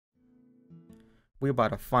We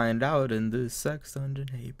about to find out in this sex dungeon.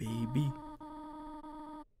 Hey, baby.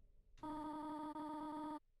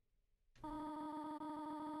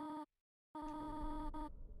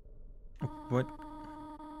 What?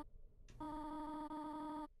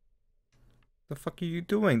 The fuck are you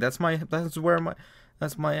doing? That's my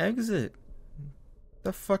exit.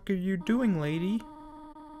 The fuck are you doing, lady?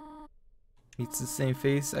 It's the same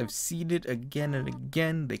face. I've seen it again and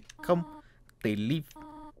again. They come, they leave,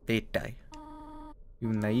 they die.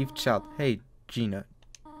 You naive child. Hey, Gina.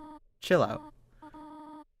 Chill out.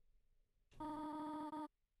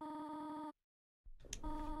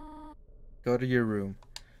 Go to your room.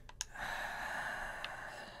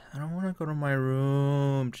 I don't want to go to my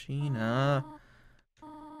room, Gina.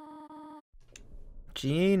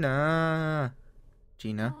 Gina.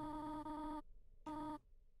 Gina.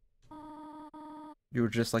 You were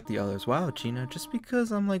just like the others. Wow, Gina. Just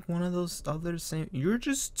because I'm like one of those others saying you're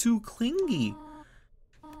just too clingy.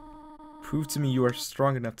 Prove to me you are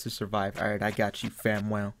strong enough to survive. Alright, I got you, fam.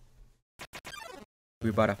 Well,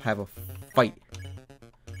 we're about to have a fight.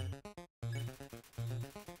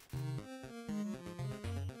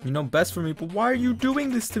 You know best for me, but why are you doing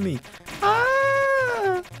this to me?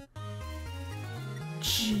 Ah!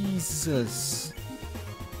 Jesus.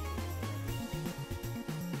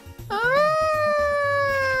 Ah!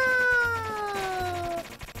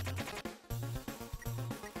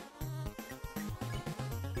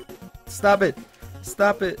 Stop it.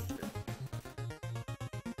 Stop it.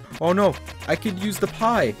 Oh no, I could use the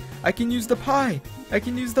pie. I can use the pie. I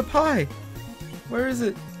can use the pie. Where is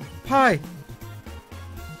it? Pie.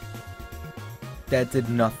 That did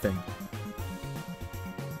nothing.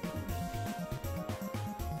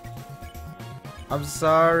 I'm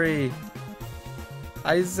sorry.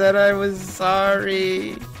 I said I was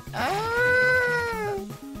sorry. Ah!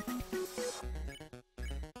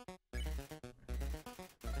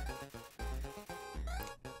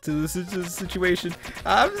 To this situation.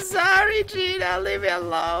 I'm sorry, Gina. Leave me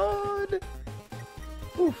alone.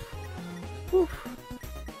 Oof. Oof.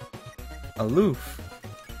 Aloof.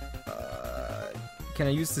 Can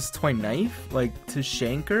I use this toy knife, like, to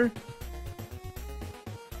shank her?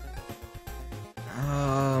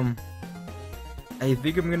 I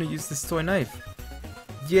think I'm gonna use this toy knife.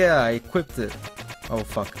 Yeah, I equipped it. Oh,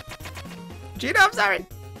 fuck. Gina, I'm sorry!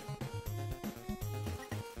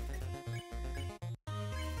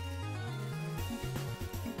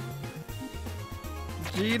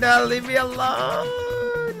 Gina, leave me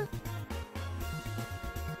alone!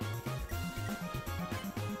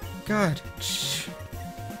 God.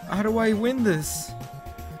 How do I win this?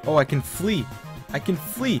 Oh, I can flee. I can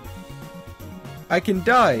flee. I can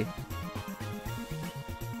die.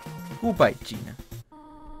 Goodbye, Gina.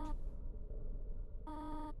 I'm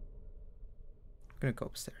gonna go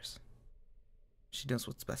upstairs. She knows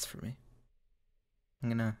what's best for me. I'm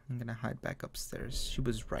gonna hide back upstairs. She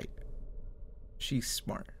was right. She's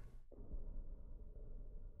smart.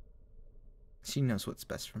 She knows what's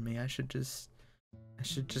best for me. I should just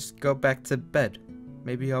go back to bed.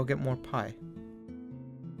 Maybe I'll get more pie.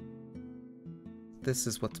 This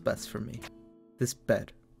is what's best for me. This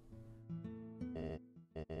bed.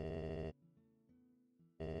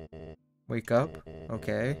 Wake up?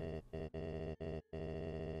 Okay.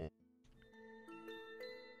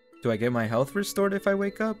 Do I get my health restored if I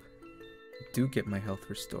wake up? I do get my health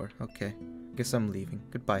restored. Okay. Guess I'm leaving.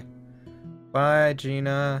 Goodbye. Bye,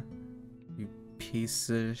 Gina. You piece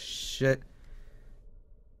of shit.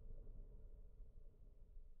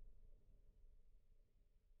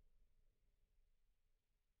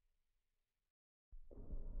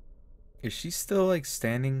 Is she still like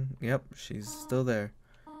standing? Yep, she's still there.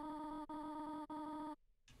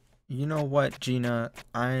 You know what, Gina?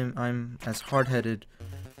 I'm as hard-headed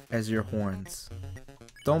as your horns.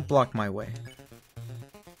 Don't block my way.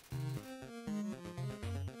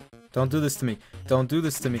 Don't do this to me. Don't do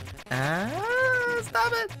this to me. Ah,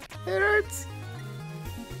 stop it. It hurts.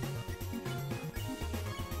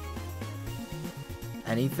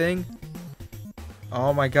 Anything?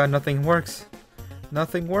 Oh my god, nothing works.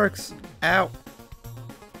 Nothing works. Ow.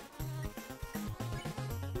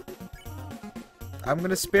 I'm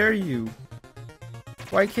gonna spare you.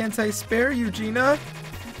 Why can't I spare you, Gina?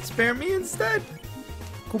 Spare me instead.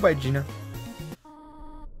 Goodbye, Gina.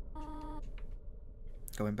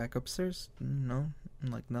 Going back upstairs? No,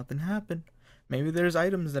 like nothing happened. Maybe there's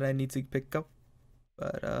items that I need to pick up.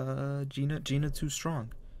 But Gina too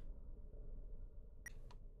strong.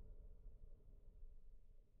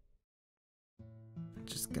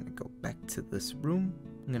 Just gonna go back to this room.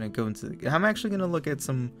 I'm gonna go into the, I'm actually gonna look at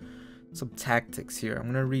some tactics here. I'm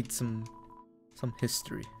gonna read some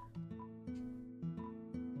history.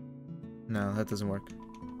 No, that doesn't work.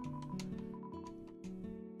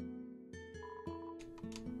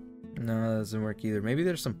 No, that doesn't work either. Maybe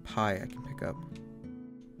there's some pie I can pick up.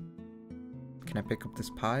 Can I pick up this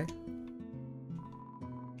pie?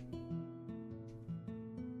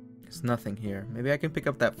 There's nothing here. Maybe I can pick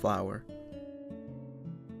up that flower.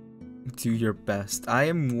 Do your best. I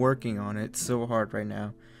am working on it so hard right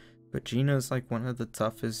now. But Gina's like one of the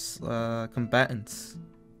toughest combatants.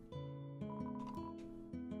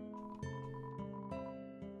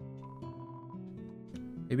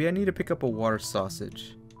 Maybe I need to pick up a water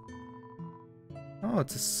sausage. Oh,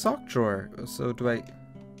 it's a sock drawer. So do I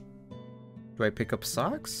pick up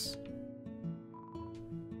socks?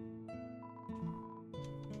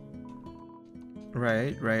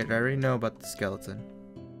 Right. I already know about the skeleton.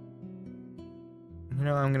 You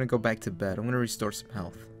know, I'm gonna go back to bed. I'm gonna restore some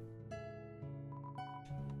health.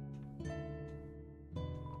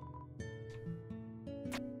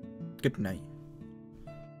 Good night.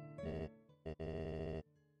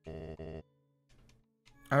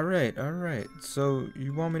 Alright. So,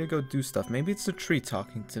 you want me to go do stuff. Maybe it's a tree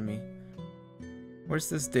talking to me. Where's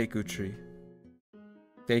this Deku tree?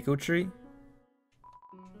 Deku tree?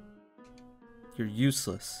 You're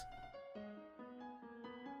useless.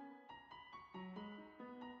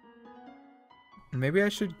 Maybe I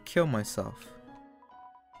should kill myself.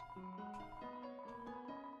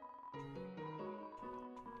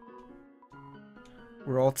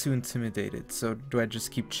 We're all too intimidated, so do I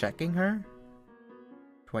just keep checking her?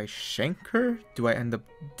 Do I shank her? Do I end up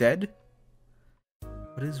dead?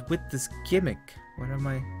 What is with this gimmick? What am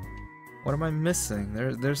I missing?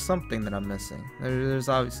 There's something that I'm missing. There's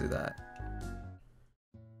obviously that.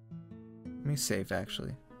 Let me save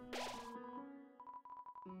actually.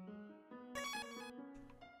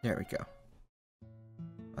 There we go.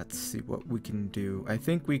 Let's see what we can do. I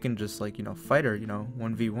think we can just like, you know, fight her, you know,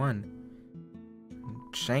 1v1.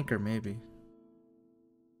 Shank her maybe.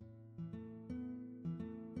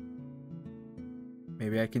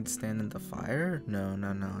 Maybe I can stand in the fire? No,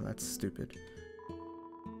 that's stupid.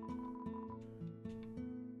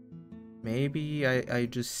 Maybe I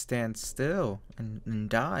just stand still and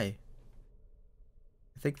die.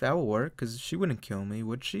 I think that will work, because she wouldn't kill me,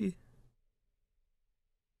 would she?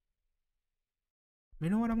 You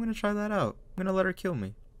know what? I'm gonna try that out. I'm gonna let her kill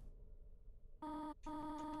me.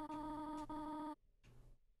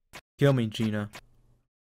 Kill me, Gina.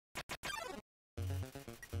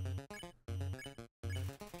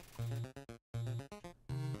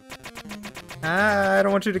 Ah, I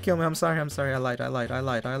don't want you to kill me. I'm sorry. I lied.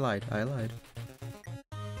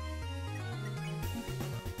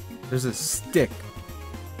 There's a stick.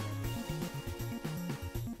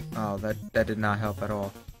 Oh, that did not help at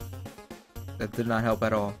all. That did not help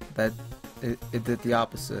at all. It did the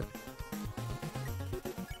opposite.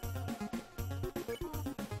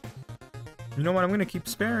 You know what? I'm gonna keep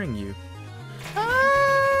sparing you.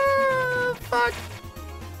 Ah, fuck.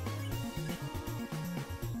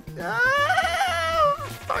 Ah,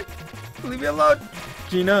 fuck. Leave me alone.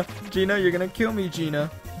 Gina, you're gonna kill me,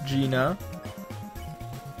 Gina.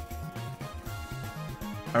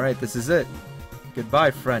 Alright, this is it.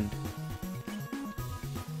 Goodbye, friend.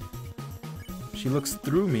 She looks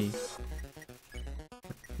through me.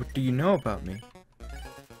 What do you know about me?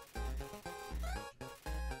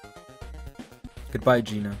 Goodbye,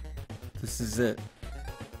 Gina. This is it.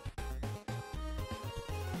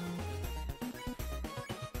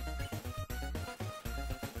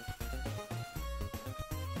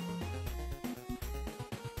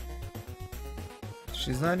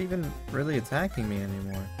 She's not even really attacking me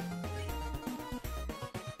anymore.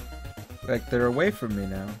 Like, they're away from me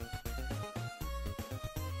now.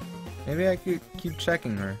 Maybe I could keep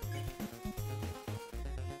checking her.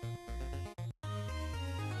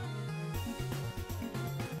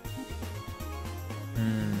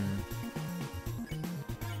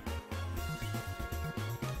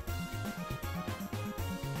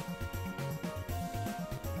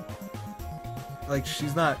 Like,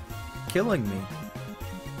 she's not killing me.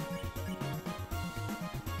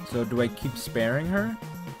 So do I keep sparing her?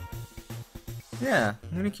 Yeah,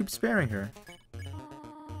 I'm gonna keep sparing her.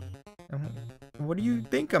 What do you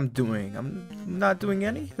think I'm doing? I'm not doing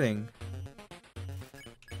anything.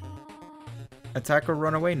 Attack or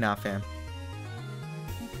run away? Nah, fam.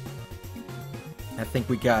 I think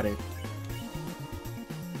we got it.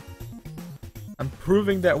 I'm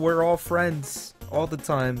proving that we're all friends all the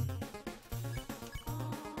time.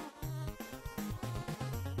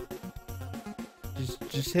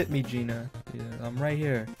 Just hit me, Gina. Yeah, I'm right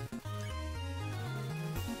here.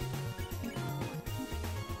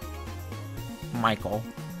 Michael.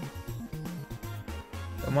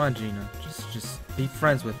 Come on, Gina. Just be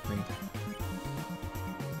friends with me.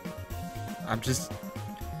 I'm just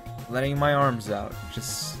letting my arms out.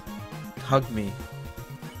 Just hug me.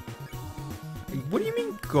 What do you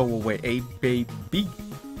mean go away? Hey baby,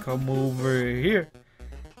 come over here.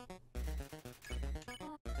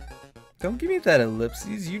 Don't give me that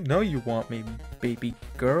ellipses. You know you want me, baby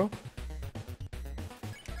girl.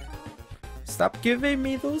 Stop giving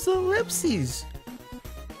me those ellipses.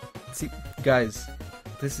 See, guys,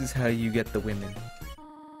 this is how you get the women.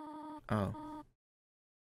 Oh.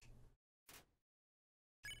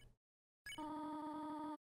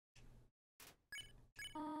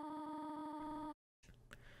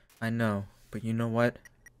 I know, but you know what?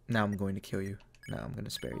 Now I'm going to kill you. Now I'm going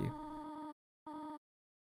to spare you.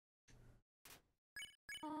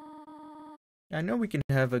 I know we can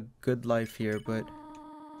have a good life here, but...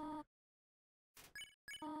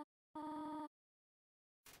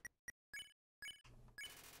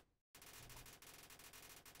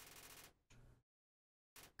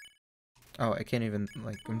 Oh, I can't even,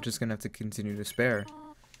 like, I'm just gonna have to continue to spare.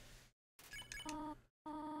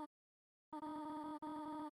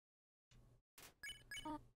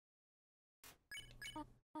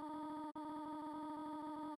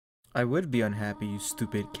 I would be unhappy, you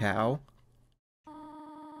stupid cow.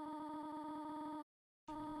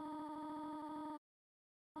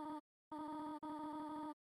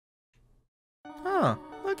 Huh,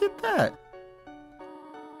 look at that.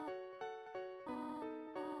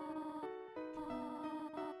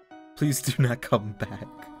 Please do not come back.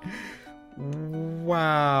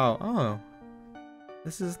 Wow. Oh.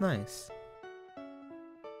 This is nice.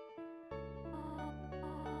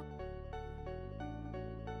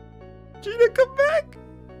 Gina, come back!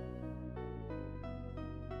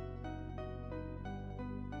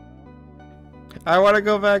 I want to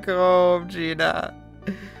go back home, Gina.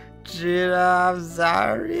 Gina, I'm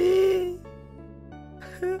sorry.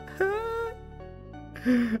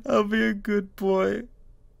 I'll be a good boy.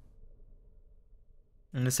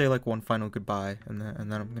 I'm gonna say like one final goodbye, and then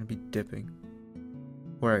I'm gonna be dipping.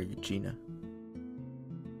 Where are you, Gina?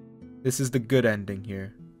 This is the good ending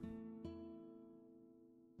here.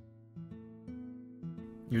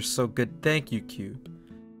 You're so good. Thank you, Cube.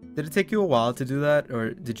 Did it take you a while to do that,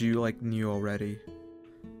 or did you like knew already?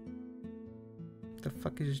 What the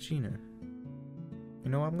fuck is Gina? You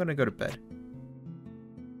know, I'm gonna go to bed.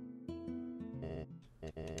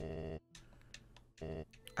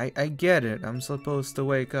 I get it. I'm supposed to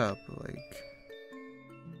wake up, like...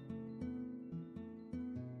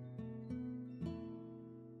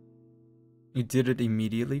 You did it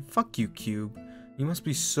immediately? Fuck you, Cube. You must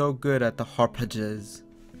be so good at the harpages.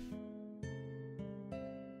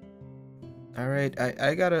 Alright,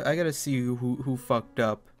 I gotta see who fucked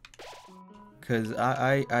up. Cause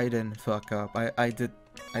I didn't fuck up. I did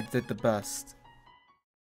the best.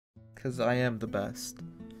 Cause I am the best.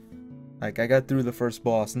 Like, I got through the first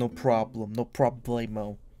boss, no problem, no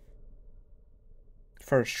problemo.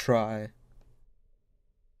 First try.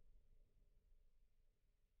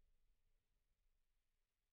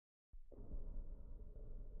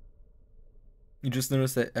 You just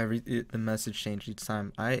noticed that the message changed each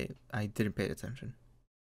time. I didn't pay attention.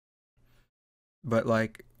 But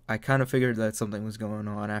like, I kind of figured that something was going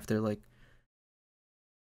on after like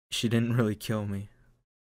she didn't really kill me.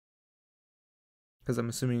 Because I'm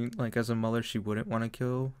assuming, like, as a mother, she wouldn't want to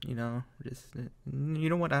kill, you know? Just, you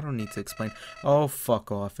know what? I don't need to explain. Oh,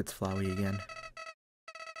 fuck off. It's Flowey again.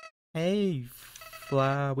 Hey,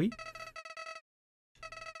 Flowey.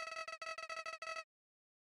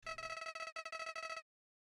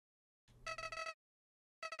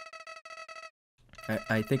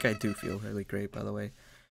 I think I do feel really great, by the way.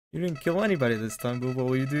 You didn't kill anybody this time, but what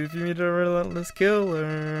will you do if you meet a relentless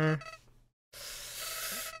killer?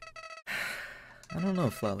 I don't know,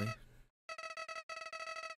 Flowey.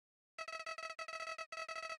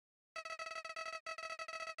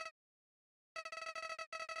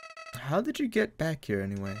 How did you get back here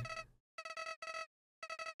anyway?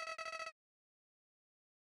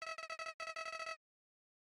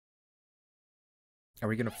 Are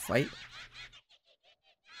we gonna fight?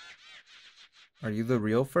 Are you the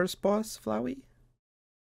real first boss, Flowey?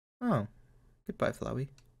 Oh, goodbye, Flowey.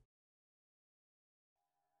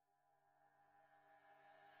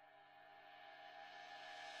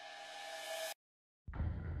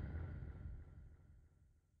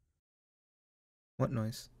 What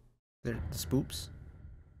noise? They're the spoops?